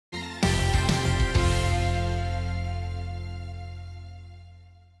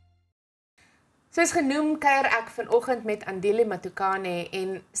Soos genoem kuier ek vanoggend met Andile Matukane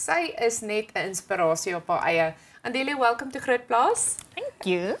en sy is net 'n inspirasie op haar eie. Andile, welcome to GROOTplaas. Thank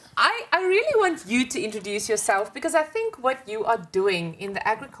you. I really want you to introduce yourself because I think what you are doing in the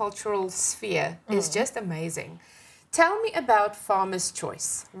agricultural sphere is just amazing. Tell me about Farmer's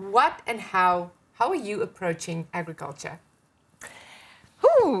Choice. What and how are you approaching agriculture?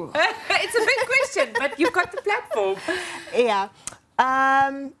 Ooh. It's a big question, but you've got the platform. Yeah.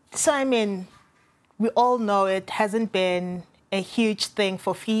 So, I mean, we all know it hasn't been a huge thing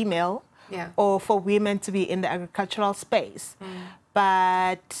for female or for women to be in the agricultural space.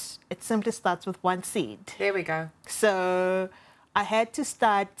 But it simply starts with one seed. There we go. So I had to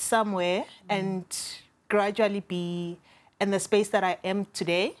start somewhere and gradually be in the space that I am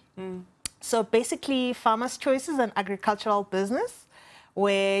today. So basically, Farmer's Choice is an agricultural business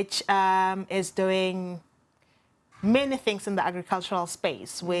which is doing many things in the agricultural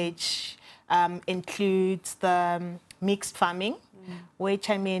space, which includes the mixed farming, which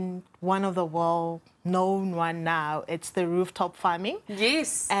I mean, one of the well-known one now, it's the rooftop farming.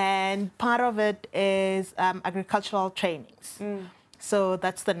 Yes. And part of it is agricultural trainings. So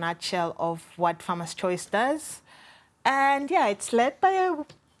that's the nutshell of what Farmer's Choice does. And yeah, it's led by a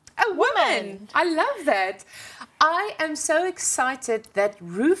woman. I love that. I am so excited that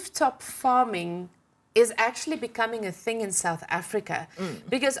rooftop farming is actually becoming a thing in South Africa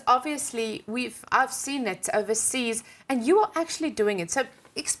because obviously I've seen it overseas and you are actually doing it. So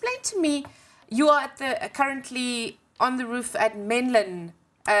explain to me, you are at currently on the roof at Menlyn.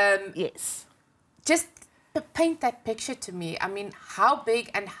 Yes. Just paint that picture to me. I mean, how big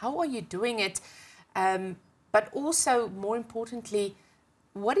and how are you doing it? But also, more importantly,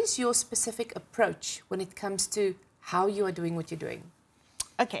 what is your specific approach when it comes to how you are doing what you're doing?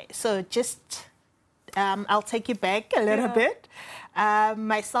 Okay, so just I'll take you back a little bit.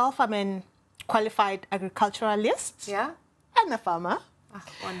 Myself, I'm a qualified agriculturalist and a farmer. Oh,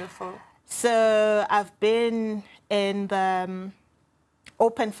 wonderful. So I've been in the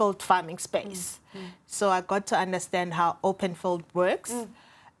open field farming space. So I got to understand how open field works.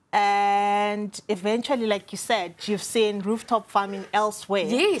 And eventually, like you said, you've seen rooftop farming elsewhere.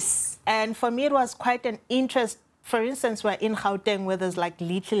 Yes. And for me, it was quite an interest. For instance, we're in Gauteng where there's like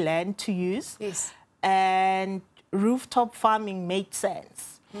little land to use. Yes. And rooftop farming made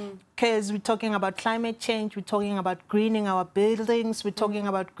sense. Because we're talking about climate change, we're talking about greening our buildings, we're talking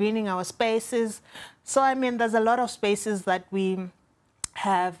about greening our spaces. So, I mean, there's a lot of spaces that we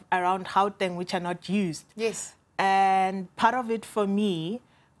have around Gauteng which are not used. Yes. And part of it for me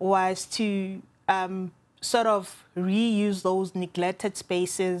was to sort of reuse those neglected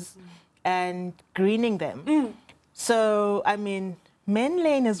spaces and greening them. So, I mean, Main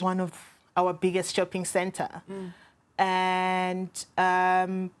Lane is one of our biggest shopping center. And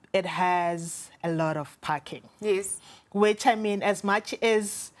it has a lot of parking. Yes. Which, I mean, as much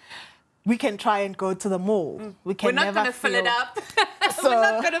as we can try and go to the mall, we can We're not going to fill it up. We're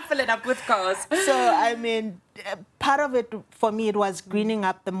not going to fill it up with cars. So, I mean, part of it for me, it was greening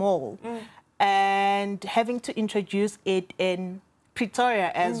up the mall and having to introduce it in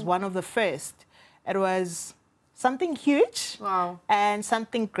Pretoria as one of the first. It was something huge and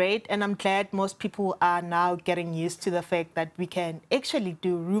something great. And I'm glad most people are now getting used to the fact that we can actually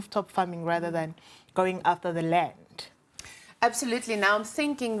do rooftop farming rather than going after the land. Absolutely. Now I'm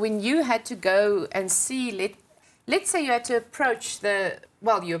thinking when you had to go and see, let's say you had to approach the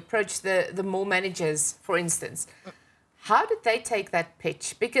mall managers, for instance. How did they take that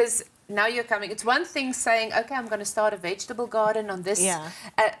pitch? Because now you're coming, it's one thing saying, okay, I'm going to start a vegetable garden on this,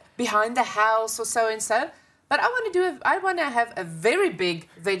 behind the house or so and so. But I want to have a very big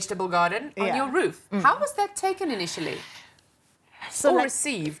vegetable garden on your roof. How was that taken initially? Or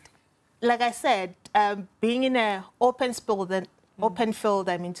received? Like I said, being in an open field,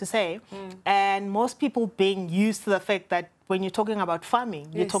 I mean to say, and most people being used to the fact that when you're talking about farming,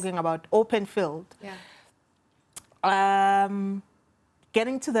 you're talking about open field.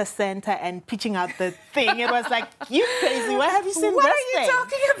 Getting to the center and pitching out the thing, it was like, you crazy, where have you seen this thing? What are you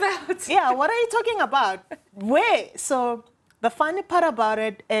talking about? Yeah, what are you talking about? Where? So the funny part about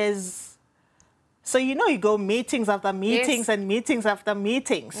it is, so you know you go meetings after meetings and meetings after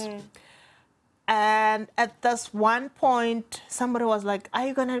meetings. And at this one point, somebody was like, are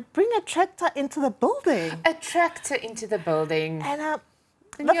you going to bring a tractor into the building? A tractor into the building. And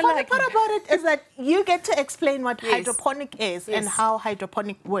the funny part about it is that you get to explain what hydroponic is and how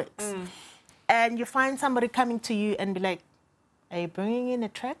hydroponic works. And you find somebody coming to you and be like, are you bringing in a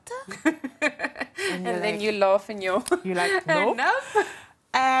tractor? And then you laugh and you're like, nope. Nope.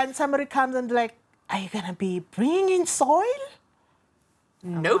 And somebody comes and be like, are you going to be bringing in soil?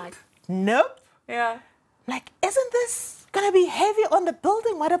 Nope. Like, nope. Yeah. Like, isn't this going to be heavy on the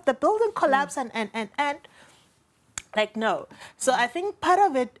building? What if the building collapse and like, no. So I think part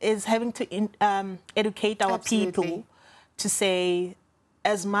of it is having to educate our people to say,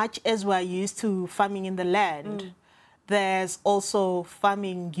 as much as we're used to farming in the land, there's also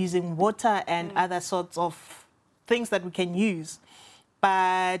farming using water and other sorts of things that we can use.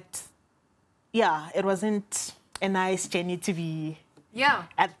 But yeah, it wasn't a nice journey to be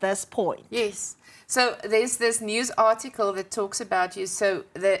at this point. Yes. So there's this news article that talks about you. So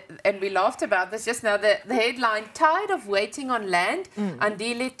and we laughed about this just now. The headline: "Tired of waiting on land,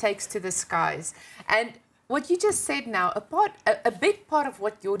 Andile takes to the skies." And what you just said now, a big part of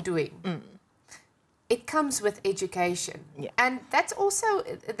what you're doing, it comes with education, and that's also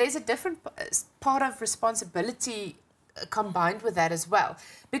there's a different part of responsibility combined with that as well,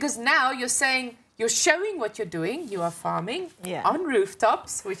 because now you're saying you're showing what you're doing. You are farming on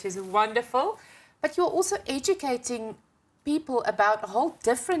rooftops, which is wonderful. But you're also educating people about a whole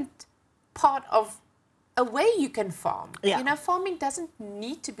different part of a way you can farm. Yeah. You know, farming doesn't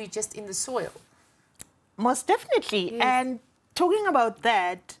need to be just in the soil. Most definitely. Yes. And talking about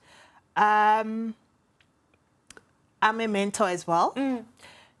that, I'm a mentor as well.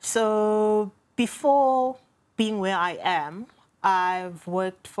 So before being where I am, I've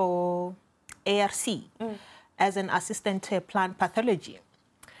worked for ARC as an assistant to plant pathology.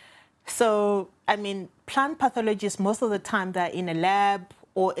 So, I mean, plant pathologists, most of the time they're in a lab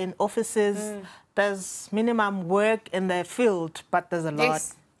or in offices. There's minimum work in the field, but there's a lot.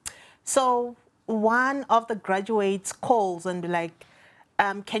 Yes. So one of the graduates calls and be like,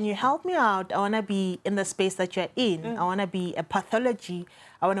 can you help me out? I want to be in the space that you're in. I want to be a pathology.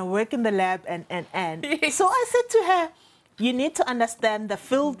 I want to work in the lab and. Yes. So I said to her, you need to understand the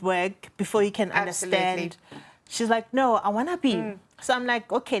field work before you can understand. She's like, no, I want to be. So I'm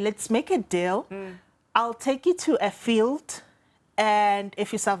like, okay, let's make a deal. I'll take you to a field, and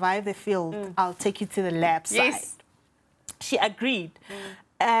if you survive the field, I'll take you to the lab side. She agreed.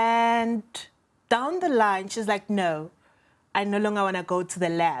 And down the line, she's like, no, I no longer want to go to the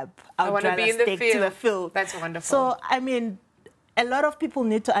lab. I want to be in the field. To the field. That's wonderful. So, I mean, a lot of people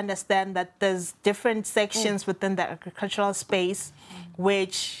need to understand that there's different sections within the agricultural space,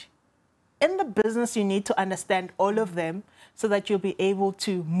 which in the business, you need to understand all of them so that you'll be able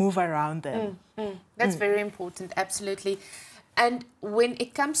to move around them. That's very important, absolutely. And when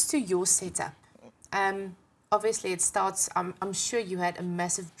it comes to your setup, obviously it starts, I'm sure you had a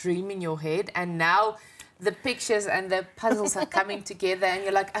massive dream in your head, and now the pictures and the puzzles are coming together, and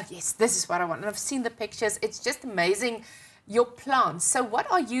you're like, oh yes, this is what I want. And I've seen the pictures. It's just amazing, your plants. So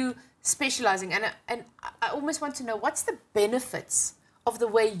what are you specializing? And I almost want to know, what's the benefits of the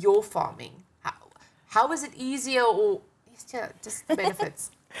way you're farming? How is it easier, or just the benefits?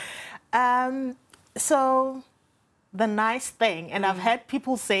 So the nice thing, and I've had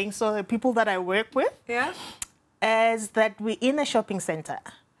people saying, so the people that I work with, is that we're in a shopping center.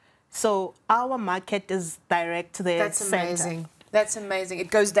 So our market is direct to the center. That's amazing. That's amazing.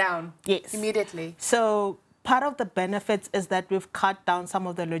 It goes down immediately. So part of the benefits is that we've cut down some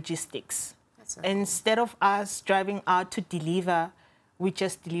of the logistics. That's so cool. Instead of us driving out to deliver, we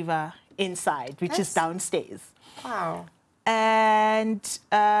just deliver inside, which is downstairs. Wow. And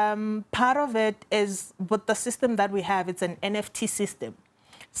part of it is with the system that we have, it's an NFT system.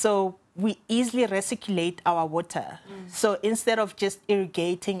 So we easily recirculate our water. So instead of just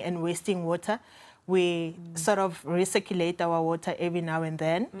irrigating and wasting water, we sort of recirculate our water every now and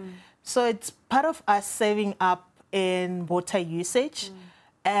then. So it's part of us saving up in water usage.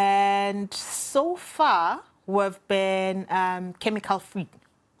 And so far, we've been chemical-free.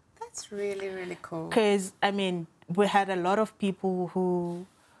 That's really, really cool. Because, I mean, we had a lot of people who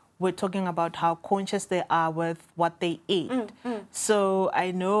were talking about how conscious they are with what they eat. So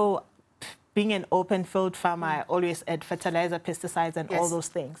I know, being an open field farmer, I always add fertilizer, pesticides, and all those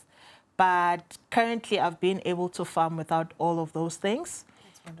things. But currently, I've been able to farm without all of those things.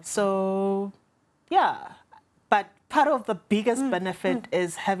 That's wonderful. So, yeah. But part of the biggest benefit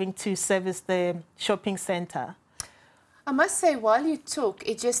is having to service the shopping center. I must say, while you talk,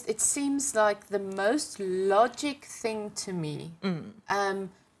 it seems like the most logic thing to me.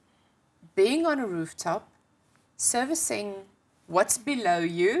 Being on a rooftop, servicing what's below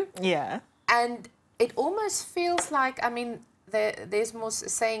you. And it almost feels like, I mean, there's more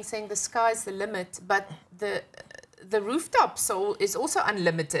saying the sky's the limit, but the rooftop is also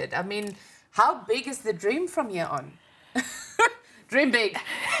unlimited. I mean, how big is the dream from here on? Dream big.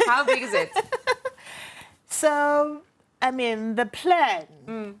 How big is it? So, I mean, the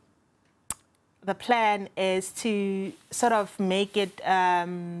plan is to sort of make it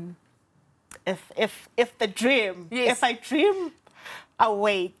if the dream, Yes. if I dream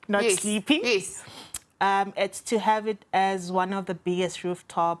awake, not Yes. sleeping, Yes. it's to have it as one of the biggest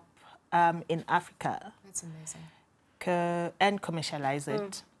rooftop in Africa. That's amazing. And commercialize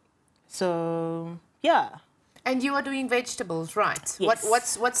it. So yeah. And you are doing vegetables, right? Yes.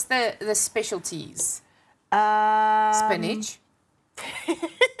 What's the specialties? Um, Spinach.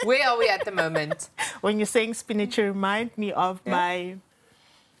 Where are we at the moment? When you're saying spinach, you remind me of my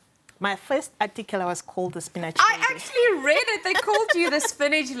first article. I was called the spinach I lady. actually read it. They called you the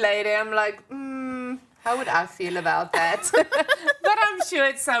spinach lady. I'm like, how would I feel about that? But I'm sure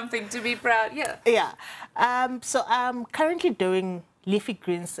it's something to be proud. Yeah. Yeah. So I'm currently doing leafy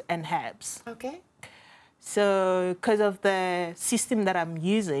greens and herbs. Okay. So because of the system that I'm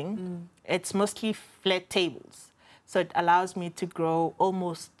using, it's mostly flat tables. So it allows me to grow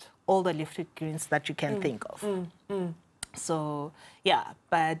almost all the leafy greens that you can think of. So yeah,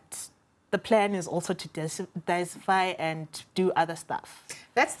 but the plan is also to diversify and do other stuff.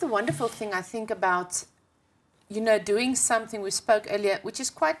 That's the wonderful thing I think about, doing something we spoke earlier, which is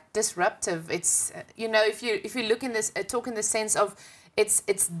quite disruptive. It's, if you look in this, talk in the sense of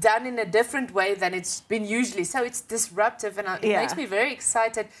it's done in a different way than it's been usually. So it's disruptive, and it makes me very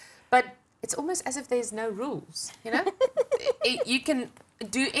excited. But it's almost as if there's no rules, You can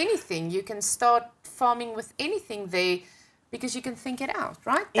do anything. You can start farming with anything there because you can think it out,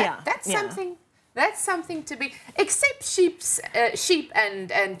 right? That's something to be, except sheep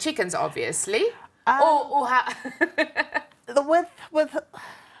and chickens, obviously. Or how?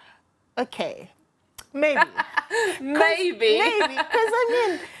 Okay, maybe. Maybe. Because I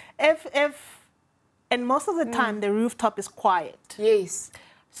mean, and most of the time the rooftop is quiet. Yes.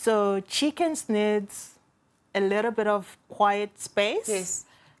 So chickens needs a little bit of quiet space. Yes.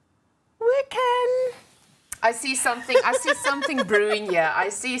 We can. I see something brewing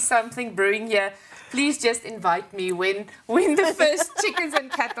here. Please just invite me when the first chickens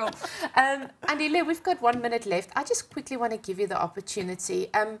and cattle. Andile, we've got 1 minute left. I just quickly want to give you the opportunity.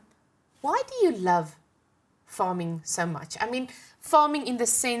 Why do you love farming so much? I mean, farming in the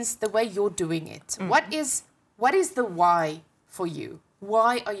sense, the way you're doing it. What is the why for you?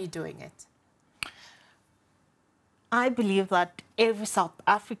 Why are you doing it? I believe that every South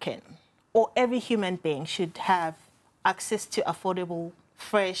African or every human being should have access to affordable,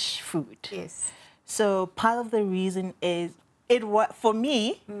 fresh food. Yes. So part of the reason is, for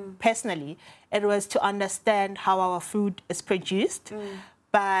me, personally, it was to understand how our food is produced.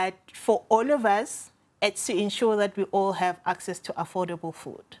 But for all of us, it's to ensure that we all have access to affordable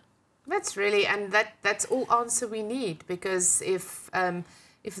food. That's really, and that's all answer we need, because if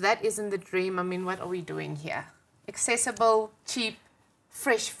that isn't the dream, I mean, what are we doing here? Accessible, cheap,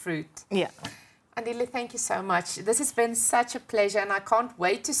 fresh fruit. Yeah. Andile, thank you so much. This has been such a pleasure, and I can't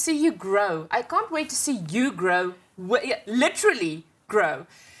wait to see you grow. I can't wait to see you grow, literally grow.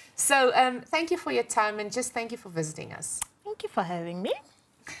 So thank you for your time, and just thank you for visiting us. Thank you for having me.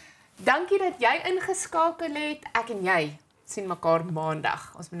 Dankie dat jy ingeskakel het. Ek en jy sien mekaar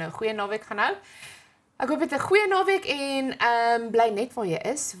maandag. Ons moet nou 'n goeie naweek gaan hou. Ek hoop dit 'n goeie naweek en bly net waar jy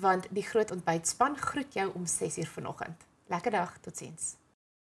is, want die groot ontbytspan groet jou om 6:00 vanoggend. Lekker dag, totsiens.